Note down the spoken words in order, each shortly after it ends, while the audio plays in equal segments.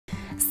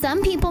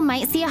Some people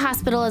might see a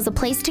hospital as a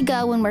place to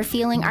go when we're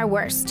feeling our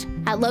worst.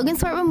 At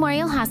Logansport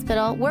Memorial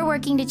Hospital, we're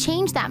working to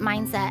change that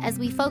mindset as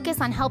we focus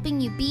on helping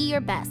you be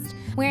your best.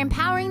 We're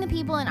empowering the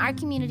people in our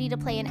community to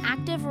play an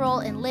active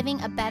role in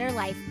living a better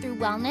life through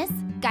wellness,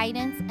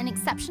 guidance, and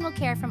exceptional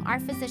care from our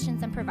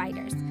physicians and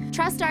providers.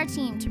 Trust our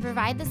team to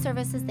provide the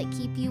services that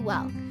keep you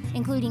well,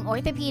 including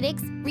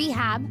orthopedics,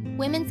 rehab,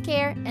 women's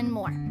care, and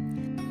more.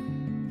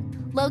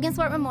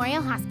 Logansport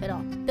Memorial Hospital,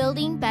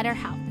 building better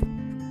health.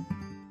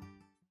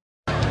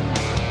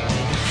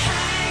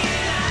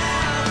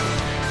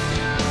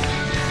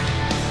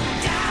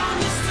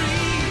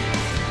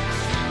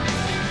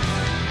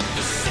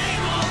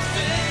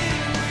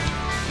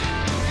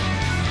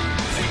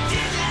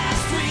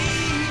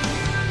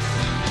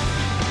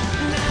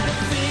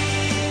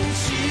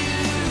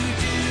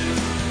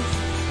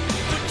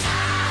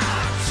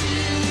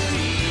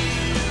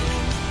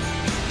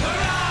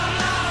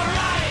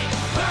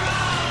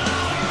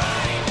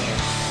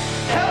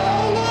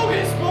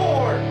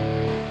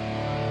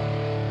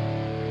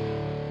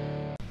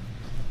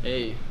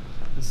 Hey,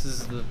 this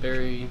is the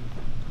Berry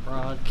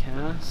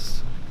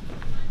broadcast,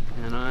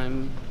 and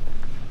I'm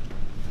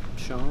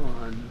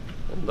Sean.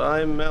 And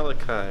I'm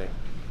Malachi.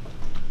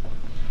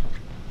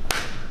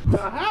 The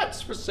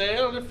hat's for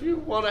sale if you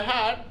want a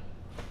hat.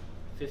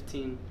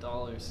 $15,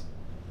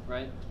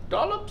 right?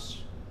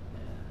 Dollops?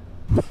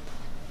 Yeah.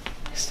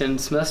 Extended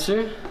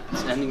semester,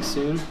 it's ending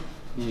soon.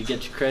 You need to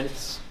get your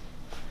credits.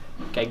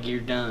 Got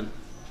gear done.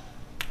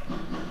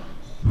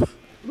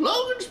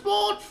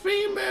 Logansport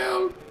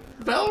female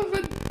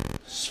velvet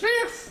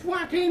swift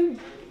whacking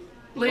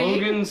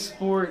league.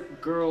 Logansport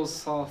girls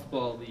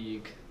softball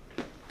league.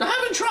 They're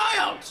having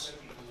tryouts.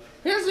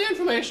 Here's the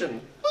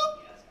information.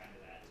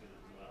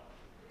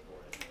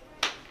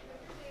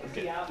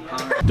 Okay.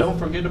 Don't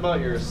forget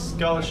about your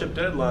scholarship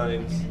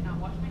deadlines.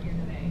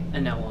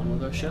 And now on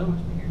with our show.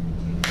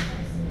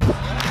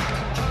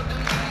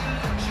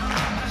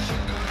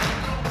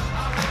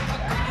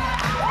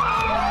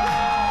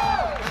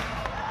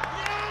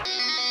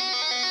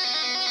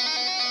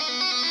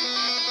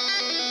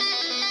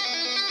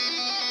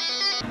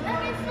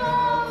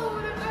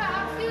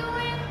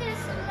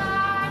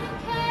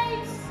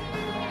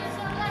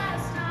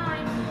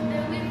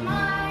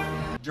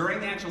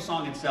 During the actual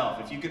song itself,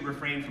 if you could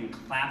refrain from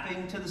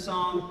clapping to the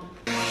song.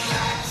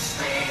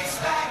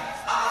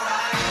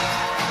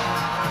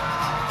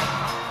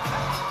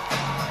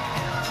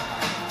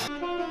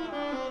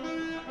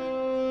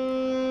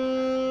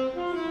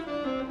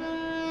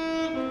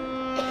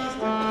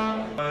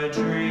 My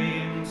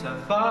dreams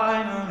have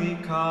finally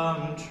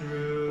come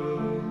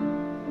true.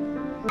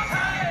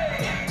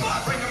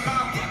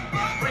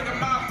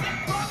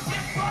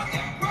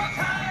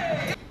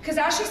 Because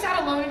as she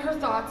sat alone in her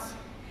thoughts,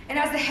 and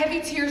as the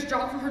heavy tears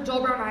dropped from her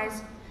dull brown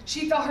eyes,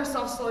 she felt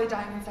herself slowly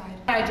dying inside.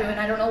 I do, and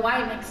I don't know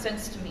why it makes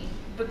sense to me.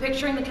 But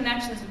picturing the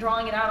connections and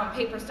drawing it out on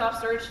paper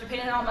stops the urge to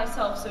paint it out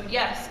myself, so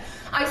yes,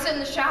 I sit in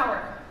the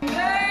shower.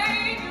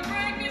 Hey, you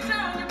break me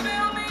down, you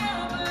build me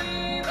up,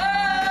 believer.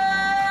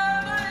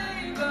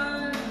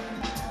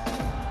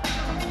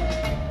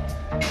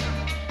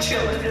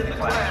 Chilling in the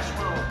classroom.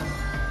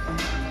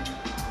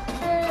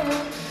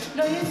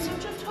 너의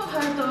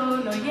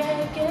수줍어도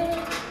너에게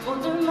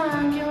모든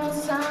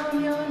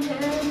남겨싸면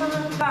해만.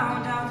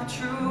 Found out the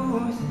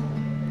truth.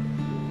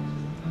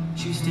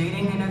 She was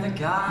dating another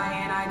guy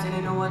and I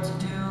didn't know what to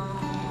do.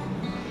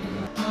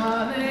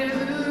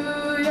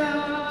 Hallelujah,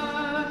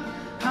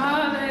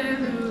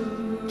 hallelujah.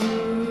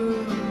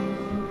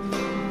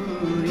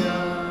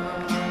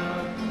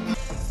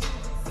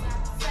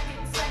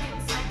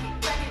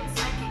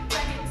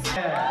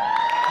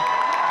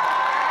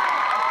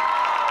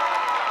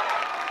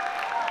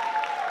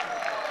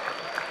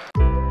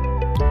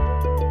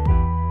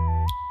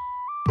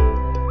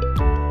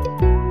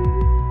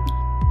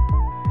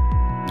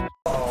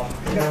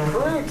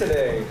 Crew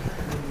today.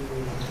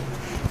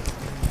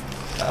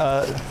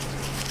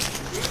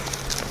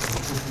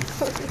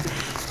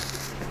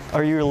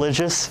 Are you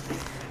religious?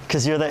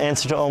 Because you're the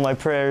answer to all my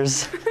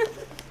prayers.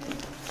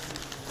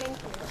 Thank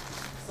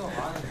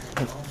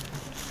you.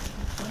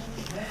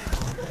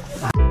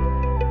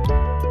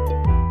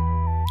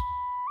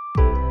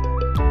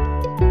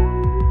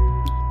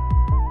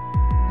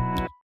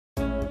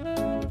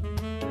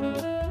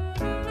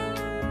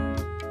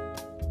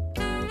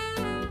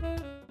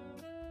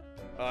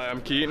 Hi,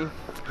 I'm Keaton.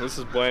 This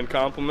is Bland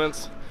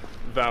Compliments,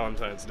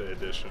 Valentine's Day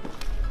edition.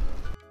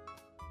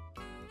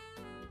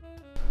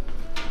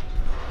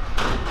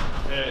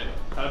 Hey,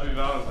 happy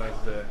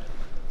Valentine's Day.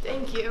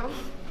 Thank you.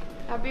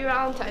 Happy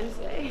Valentine's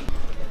Day.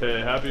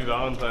 Hey, happy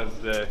Valentine's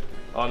Day.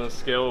 On a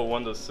scale of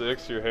 1 to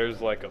 6, your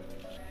hair's like a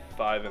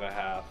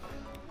 5.5.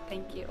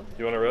 Thank you.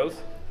 You want a rose?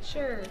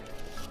 Sure.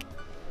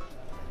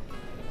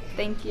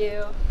 Thank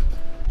you.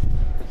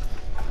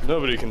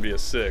 Nobody can be a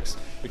 6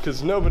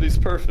 because nobody's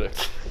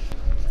perfect.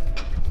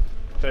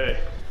 Hey,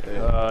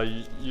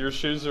 your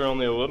shoes are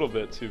only a little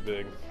bit too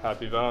big.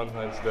 Happy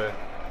Valentine's Day.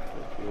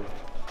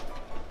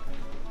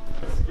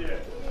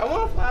 I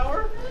want a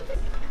flower.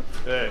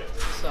 Hey,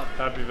 What's up?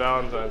 Happy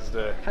Valentine's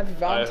Day. Happy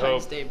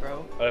Valentine's Day,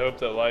 bro. I hope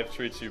that life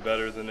treats you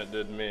better than it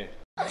did me.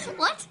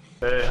 What?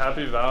 Hey,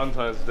 happy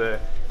Valentine's Day.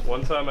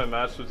 One time I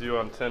matched with you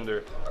on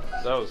Tinder.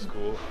 That was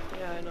cool.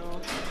 Yeah, I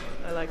know.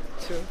 I liked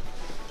it too.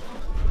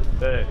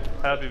 Hey,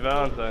 happy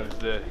Valentine's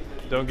Day.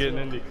 Don't get in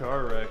any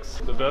car wrecks.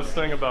 The best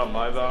thing about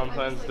my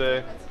Valentine's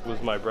Day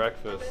was my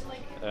breakfast.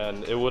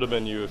 And it would have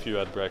been you if you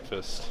had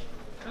breakfast.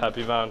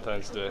 Happy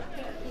Valentine's Day.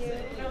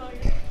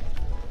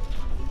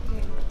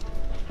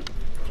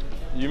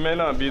 You may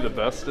not be the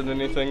best at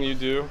anything you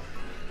do,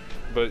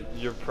 but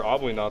you're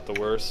probably not the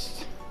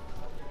worst.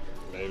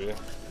 Maybe.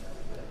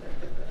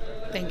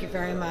 Thank you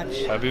very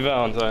much. Happy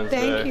Valentine's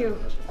Day. Thank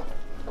you.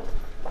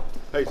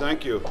 Hey,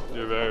 thank you.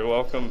 You're very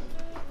welcome,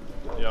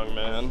 young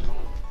man.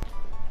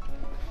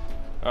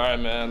 All right,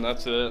 man,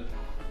 that's it.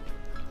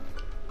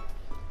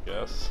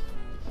 Guess.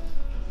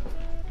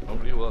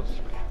 Nobody loves me.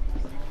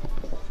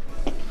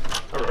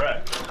 All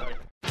right.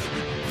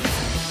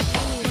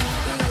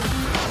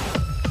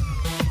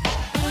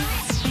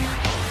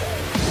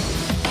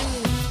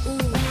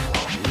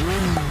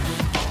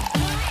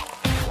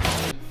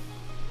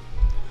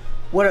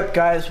 What up,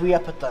 guys? We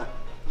up at the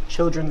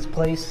children's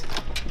place.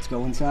 Let's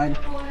go inside.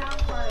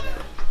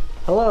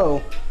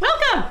 Hello.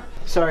 Welcome.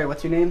 Sorry,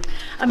 what's your name?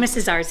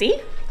 Mrs.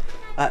 Arzi.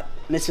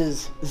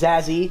 Mrs.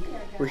 Zazzy.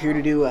 We're here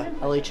to do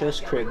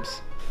LHS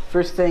cribs.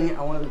 First thing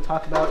I wanted to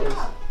talk about is,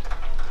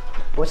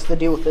 what's the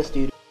deal with this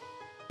dude?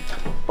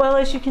 Well,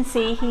 as you can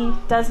see, he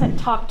doesn't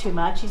talk too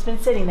much. He's been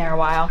sitting there a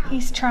while.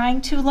 He's trying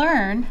to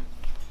learn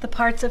the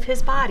parts of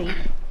his body.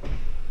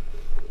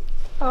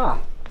 Ah.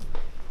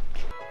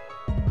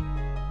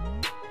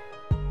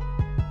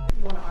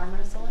 You want to arm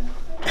wrestle him?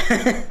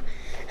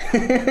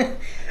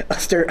 I'll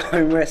start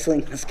arm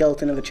wrestling the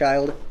skeleton of a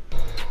child.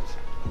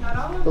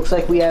 Looks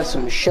like we have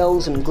some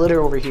shells and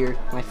glitter over here.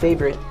 My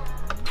favorite.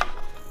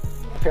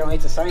 Apparently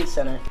it's a science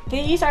center.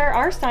 These are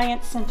our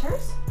science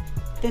centers.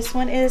 This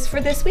one is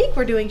for this week.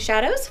 We're doing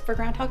shadows for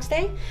Groundhog's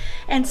Day.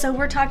 And so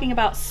we're talking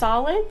about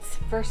solids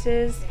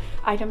versus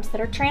items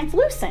that are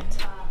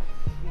translucent.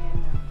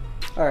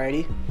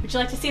 Alrighty. Would you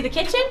like to see the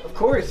kitchen? Of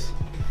course.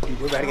 Dude,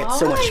 we're about to get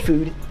so much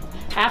food.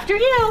 After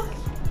you.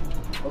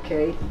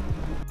 Okay.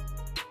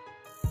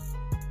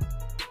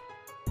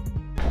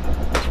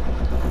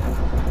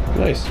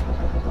 Nice.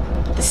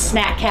 The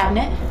snack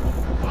cabinet.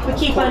 We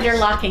keep under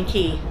lock and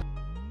key.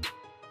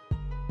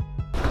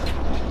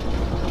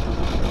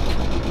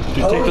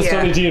 Dude, take this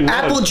Sunny D and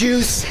run. Apple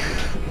juice.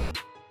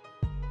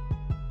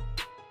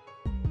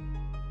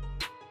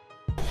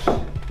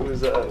 What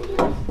is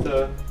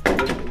that?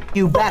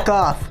 You back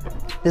off.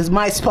 This is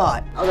my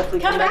spot. I'll definitely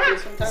Come back. here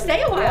sometime.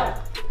 Stay a while. Yeah.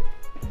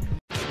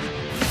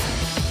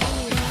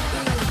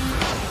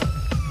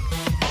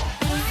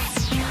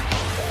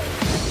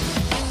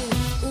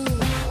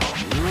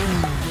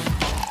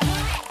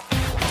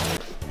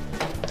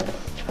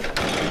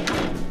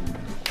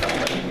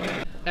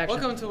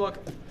 Welcome to walk.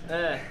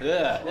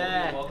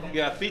 You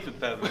got feet with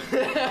pedal.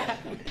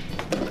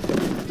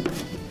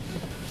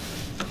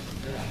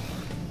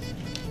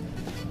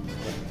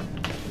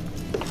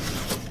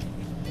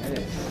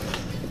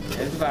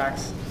 Here's the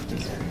box.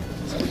 Just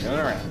going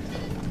around.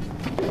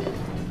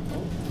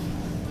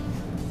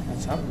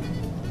 That's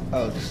something.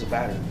 Oh, this is a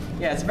battery.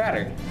 Yeah, it's a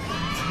battery.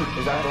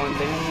 Is that the one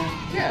thing in there?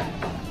 Yeah.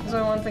 There's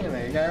only one thing in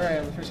there. You got it right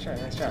on the first try.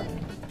 Nice job.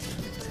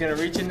 Just gonna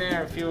reach in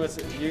there and feel what's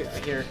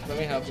here. Let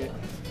me help you.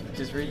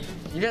 Just reach.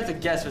 You have to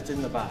guess what's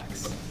in the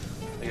box.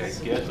 I gotta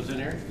guess what's in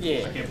here?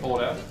 Yeah. I can't pull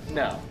it out?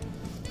 No.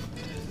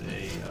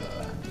 It's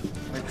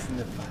What's in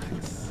the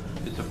box?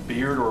 it's a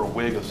beard or a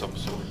wig of some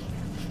sort.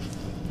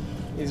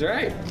 He's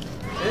right.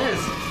 It is.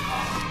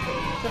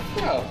 It's a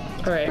fro. All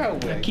right, Fro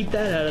wig. keep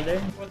that out of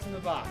there. What's in the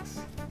box?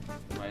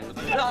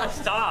 No,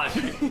 stop!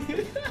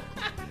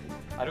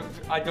 I don't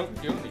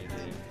do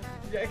anything.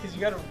 Yeah, because you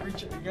gotta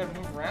reach it. You gotta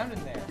move around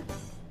in there.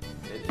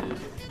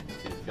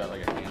 It's got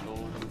like a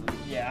handle.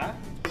 Yeah.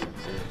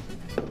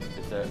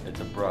 It's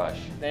a brush.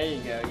 There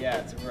you go. Yeah,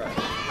 it's a brush.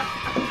 It's a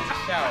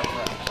shower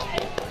brush.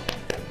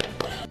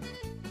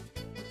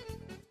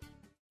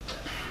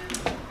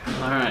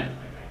 All right,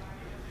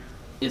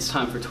 it's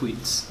time for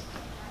tweets.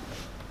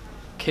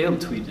 Caleb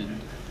tweeted,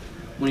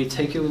 when you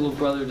take your little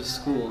brother to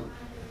school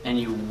and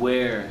you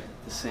wear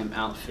the same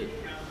outfit.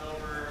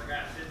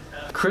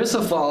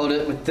 Carissa followed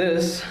it with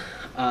this.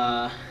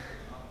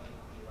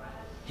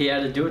 He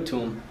had to do it to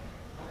him.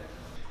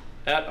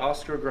 At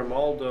Oscar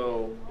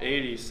Grimaldo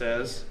 80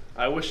 says,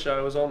 I wish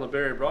I was on the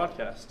Barry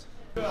broadcast.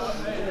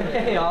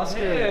 Hey, Oscar.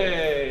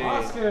 Hey.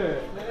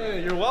 Oscar.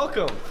 Hey, you're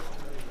welcome.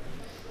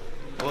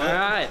 All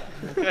right.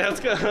 Okay, let's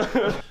go.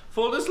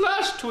 For this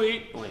last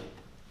tweet, wait,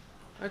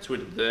 I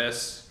tweeted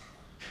this.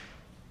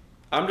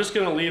 I'm just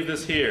gonna leave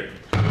this here.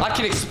 I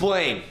can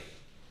explain.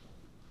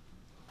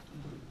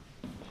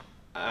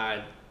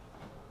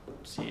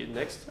 See you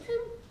next time.